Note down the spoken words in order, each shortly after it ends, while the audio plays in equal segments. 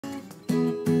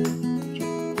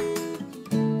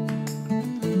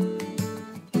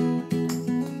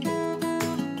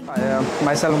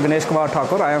myself Ganesh Kumar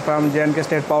Thakur. I am from J&K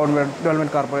State Power Development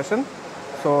Corporation.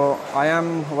 So I am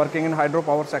working in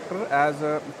hydropower sector as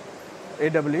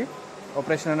AWE,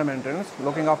 Operation and Maintenance,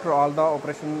 looking after all the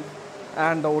operation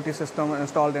and the OT system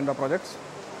installed in the projects.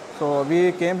 So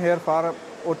we came here for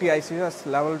OTCS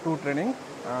level 2 training.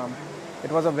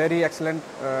 It was a very excellent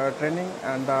training,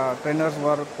 and the trainers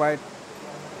were quite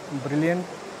brilliant.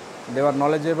 They were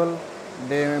knowledgeable.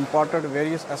 They imparted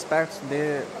various aspects.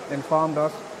 They informed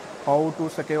us how to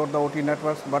secure the OT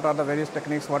networks, what are the various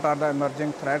techniques, what are the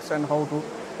emerging threats, and how to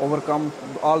overcome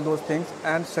all those things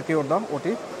and secure the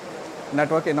OT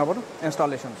network in our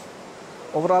installations.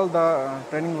 Overall, the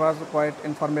training was quite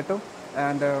informative,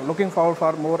 and looking forward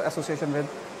for more association with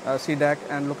C-DAC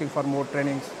and looking for more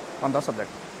trainings on the subject.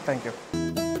 Thank you.